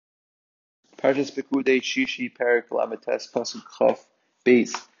Parshas Pekudei Shishi Perik Lamites Pasuk Chaf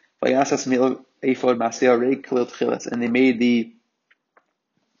Beis. Vayasas Mil Ephod Masei Rei Kalil Tchilas, and he made the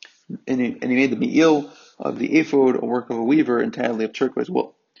me'il of the ephod, a work of a weaver, entirely of turquoise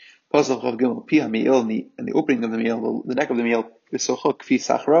wool. Pasuk Chaf Gimel Pi HaMe'il, and the opening of the me'il, the neck of the me'il, V'socho Kfi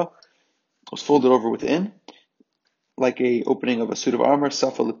Sachra, was folded over within, like a opening of a suit of armor.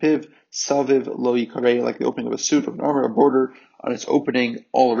 Safa Lepiv Saviv Lo Yikarei, like the opening of a suit of an armor, a border on its opening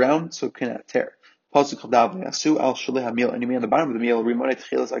all around, so it cannot tear. Pasuk Chadav Yasu Al Shalei HaMe'il, and he made on the bottom of the me'il Rimonei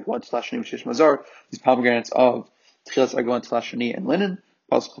Tchilas Agwan Tlashani V'Shish Mazar, these pomegranates of Tchilas Agwan Tlashani and linen.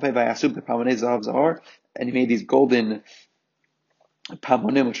 Pasuk Chafei Vayasu B'Pamonei Zahav Zahar, and he made these golden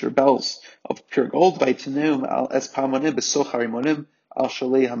pamonim, which are bells of pure gold. Vaytinum Al Es Pamonim B'Sochar Rimonim Al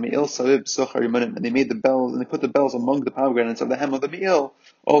Shalei HaMe'il Saviv B'Sochar Rimonim, and they made the bells, and they put the bells among the pomegranates of the hem of the me'il,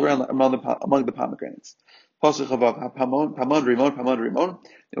 all around among the pomegranates. Pasuk Chavav Pamon Rimon.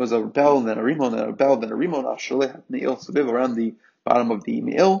 There was a bell, and then a rimon, and a bell, then a rimon. Al Shalei HaMe'il Saviv, around the bottom of the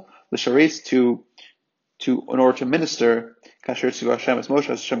me'il. The shares to in order to minister. Kasher Tziva Hashem as Moshe,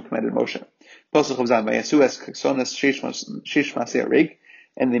 as Hashem commanded Moshe. Pasuk Chavav Vayasu Es Kesonas Sheish Masei Rig,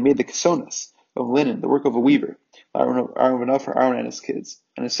 and they made the kesonas of linen, the work of a weaver. Aaron for Aaron and his kids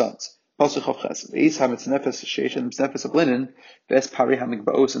and his sons. Pasuk Chavches Eis HaMitznefes Sheish, and the mitznefes of linen. Ves Pari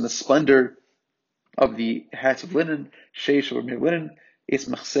HaMikbaos, and the splendor of the hats of linen. Sheish or made linen. Eis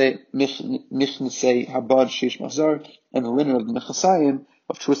Mechnesei Habad Sheish Mazar, and the linen of the Mechasayim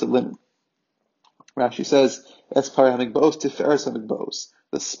of twisted linen. Rashi says, Es Pari HaMikbaos Tiferes HaMikbaos,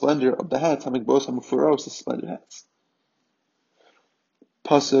 the splendor of the hats. HaMikbaos HaMufuros, the splendid hats.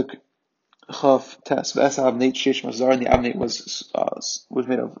 Pasuk Chaf Tes Ves Avneit Sheish Mazar, and the avneit was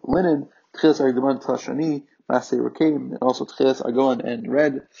made of linen. Tchilas Argaman Tlashani Masei Rekim, and also Tchilas Argon and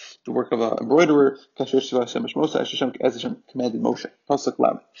red, the work of an embroiderer. Kasher Tziva Hashem as Hashem commanded Moshe. Pasuk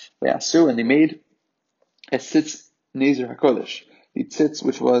Lav Vayasu, and they made a tzitz Nezer HaKodesh, the tzitz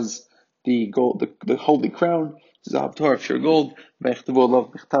which was the gold, the holy crown, Zahav Torah, pure gold. And they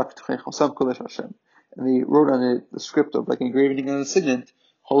wrote on it the script of like engraving on a signet,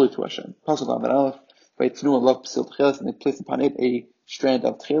 holy to Hashem. Pasuk Lamed Aleph, Vaytnu Alav Psil Tchilas, and they placed upon it a strand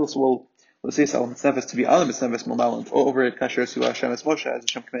of Tchilas wool. L'seis al mitznefes, to be al mitznefes molmalant over it. Kasher Tziva Hashem as Moshe, as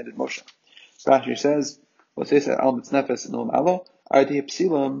Hashem commanded Moshe. Rashi says, L'seis al mitznefes molmalo ardi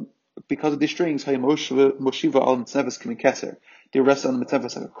psilam, because of these strings, hay Moshiva al mitznefes k'min keser. They rest on the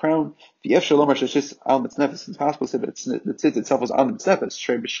mitznefes like a crown. The Yef Shalomar Sheshis al mitznefes, it's possible to say that the tzitz itself was on the mitznefes.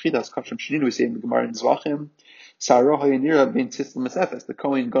 Shrei b'shchitas kavshem sheninu, we say in the Gemara in Zvachim. Sa'aro hayanira bin tzitz l'mitznefes. The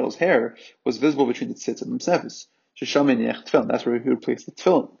Kohen Gadol's hair was visible between the tzitz and the mitznefes. Sheshamin yech tefillin, that's where he would place the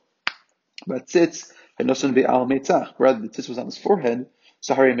tefillin. But tzitz had noson ve'al meitzach, rather the tzitz was on his forehead.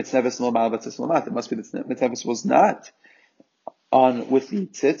 Sahari mitznefes lo mal v'tzitz lo mat. It must be the mitznefes was not on with the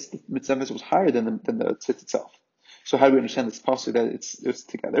tzitz. The mitznefes was higher than the tzitz itself. So how do we understand this pasuk that it's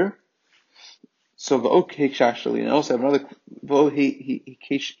together? So and also I have another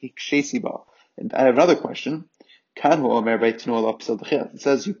and I have another question. It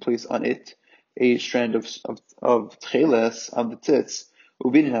says you place on it a strand of tcheles on the tzitz.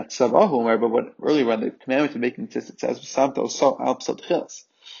 But what earlier when the commandment of making tzitz, it says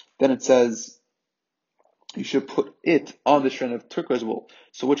then it says you should put it on the strand of turquoise wool.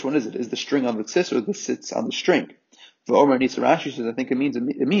 So which one is it? Is the string on the tzitz or the tzitz on the string? The Omer Nitz Rashi says I think it means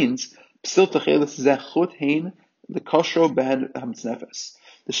psil tcheles zechut hein the kosho ben hamitznefes.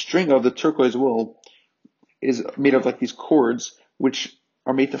 The string of the turquoise wool is made of like these cords which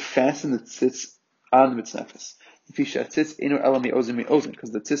are made to fasten the tzitz on the mitznefes. Because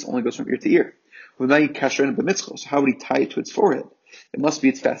the tzitz only goes from ear to ear. So how would he tie it to its forehead? It must be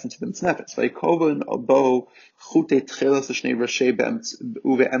it's fastened to the mitznefes.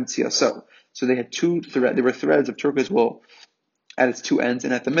 So they had two threads. There were threads of turquoise wool at its two ends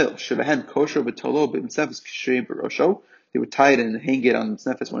and at the middle. They would tie it and hang it on the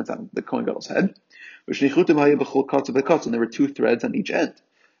mitznefes when it's on the Kohen Gadol's head. And there were two threads on each end.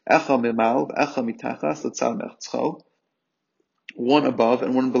 One above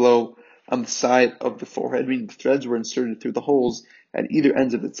and one below on the side of the forehead, meaning the threads were inserted through the holes at either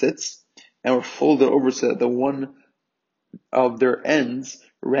ends of the tzitz and were folded over so that the one of their ends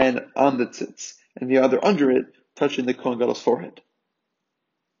ran on the tzitz and the other under it, touching the Kohen Gadol's forehead.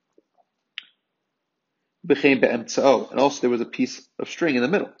 And also there was a piece of string in the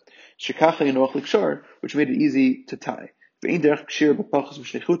middle, which made it easy to tie. You can't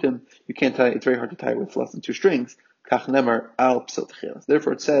tie, it's very hard to tie with less than two strings. Therefore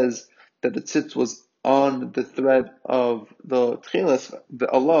it says that the tzitz was on the thread of the tcheles, the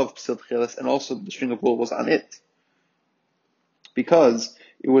alav psil tcheles, and also the string of wool was on it. Because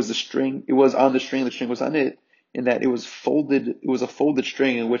it was the string, it was on the string was on it, in that it was a folded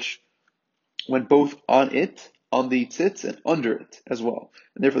string in which went both on it, on the tzitz, and under it as well.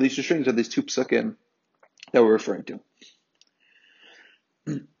 And therefore these two strings are these two psukim that we're referring to.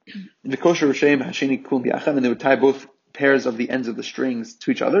 The kosher Rishayim Hashini Kum Biacham, and they would tie both pairs of the ends of the strings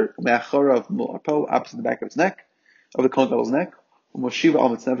to each other, opposite the back of its neck, of the Kohen Gadol's neck, and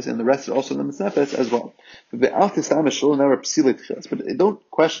the rest are also the mitznefes as well. But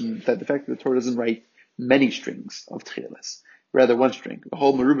don't question that the fact that the Torah doesn't write many strings of tchilas, rather one string, the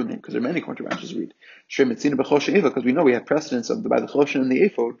whole merubim, because there are many contractions read. Because we know we have precedence by the choshen and the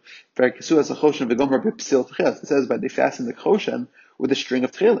ephod. It says by they fasten the choshen with a string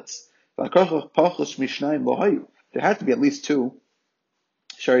of tchilas. There had to be at least two.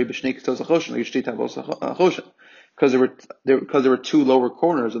 Because there were two lower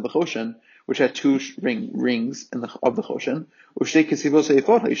corners of the choshen, which had two rings of the choshen.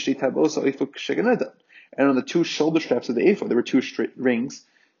 And on the two shoulder straps of the ephod, there were two rings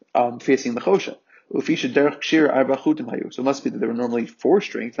facing the choshen. So it must be that there were normally four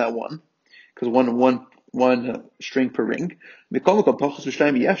strings, not one, because one string per ring. There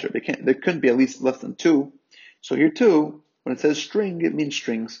couldn't be at least less than two. So here too, when it says string, it means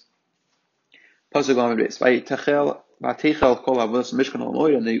strings. And all the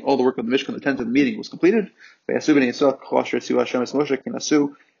work of the Mishkan, the tent of the meeting, was completed.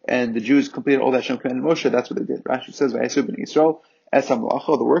 And the Jews completed all that Hashem commanded Moshe. That's what they did. Rashi says, the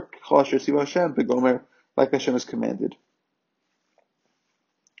work, like Hashem is commanded.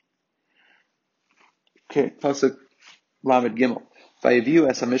 Okay, Pasuk Lamed Gimel. Vayiviu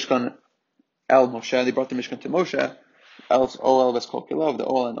es Mishkan el Moshe. They brought the Mishkan to Moshe. The oil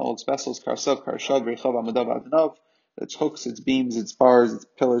and all its vessels, karsav, karshag, reichav, amadav, adnav, its hooks, its beams, its bars, its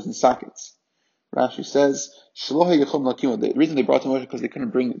pillars, and sockets. Rashi says, the reason they brought to Moshe because they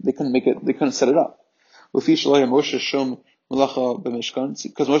couldn't set it up. Because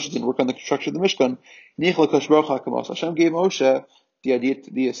Moshe didn't work on the construction of the Mishkan, Hashem gave Moshe the idea,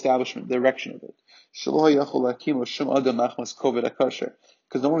 the establishment, the erection of it. Because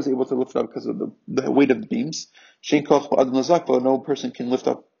no one was able to lift it up because of the weight of the beams. No person can lift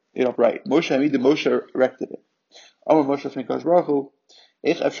it up right. Moshe erected it. How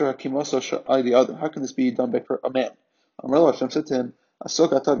can this be done by a man? Hashem said to him,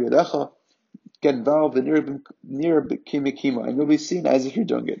 get involved in near Kimikima, and you'll be seen as if you're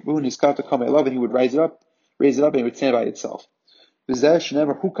doing it. And he would raise it up, and it would stand by itself. The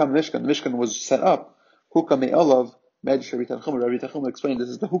Mishkan was set up. Medrash Rabbi Tanchuma explained this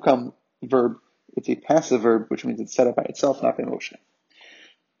is the hukam verb. It's a passive verb, which means it's set up by itself, not by Moshe.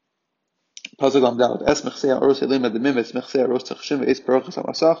 And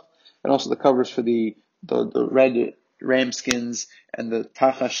also the covers for the red ram skins and the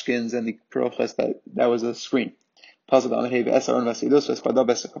tachash skins and the perochas, that was a screen. The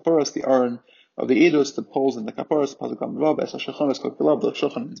aron of the edus, the poles and the kaporos, the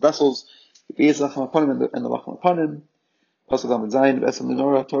shulchan and its vessels, and the lachem aponim. The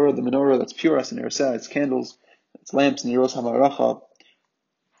menorah that's pure, it's candles, it's lamps, and Yeros HaMaracha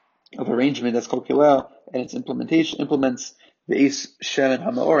of arrangement, that's called Kilel, and its implements the Eis Shem and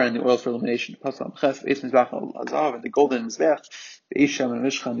HaMaor, and the oil for illumination. And the golden Mizbech, the Eis Shem and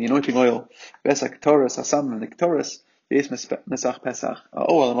Mishchan, the anointing oil, Besak Torres, Hasam and the Torres, the Eis Mesach Pesach,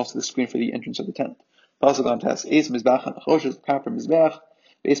 oil, and also the screen for the entrance of the tent. Pasuk has Eis Mizbech and Nachoshes, the copper Mizbech,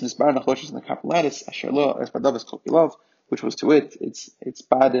 the Eis Mizbar Nachoshes, and the copper lattice, Asher Lo, Espadav is called Kilov, which was to it, its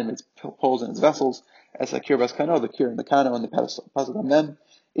badim, its poles and its vessels, as a kir bas kano, the kir and the kano and the pedestal. Pasuk on them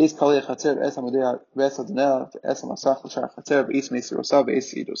is kalei chatzer es hamodeh ves adonel es hamasach l'shar chatzer ve'is meisirosav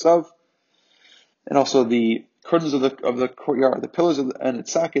ve'is yidosav, and also the curtains of the courtyard, the pillars and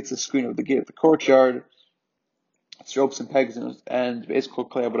its sockets, the screen of the gate of the courtyard, its ropes and pegs, and ve'is kol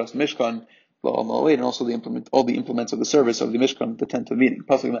kalei avodas mishkan and also all the implements of the service of the Mishkan, the tent of meeting.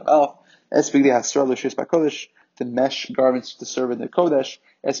 Pasuk on alf es bigdei hasra l'shis b'kodesh, the mesh garments to serve in the Kodesh,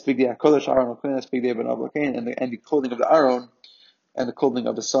 and the clothing of the Aaron, and the clothing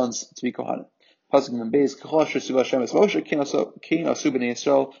of the sons to be Kohanim. The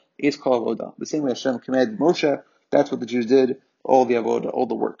same way Hashem commanded Moshe, that's what the Jews did, all the avodah, all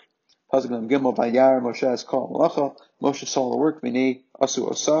the work. Moshe saw the work, and they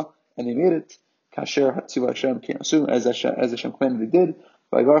made it, as Hashem commanded they did,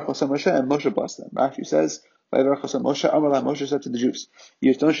 and Moshe blessed them. Rashi says, Moshe said to the Jews, the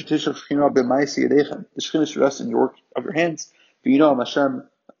Shekhinah should rest in your work of your hands. May the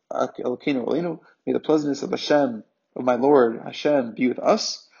pleasantness of Hashem, of my Lord Hashem, be with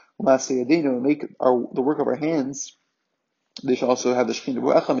us. And make the work of our hands They should also have the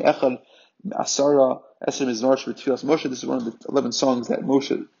Shekhinah. This is one of the 11 songs that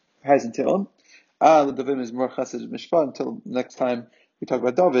Moshe has in Tehillim. Until next time we talk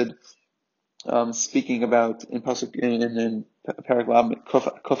about David, speaking about in Pasuk in Parak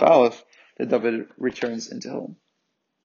Kof Aleph, that David returns into Tehillim.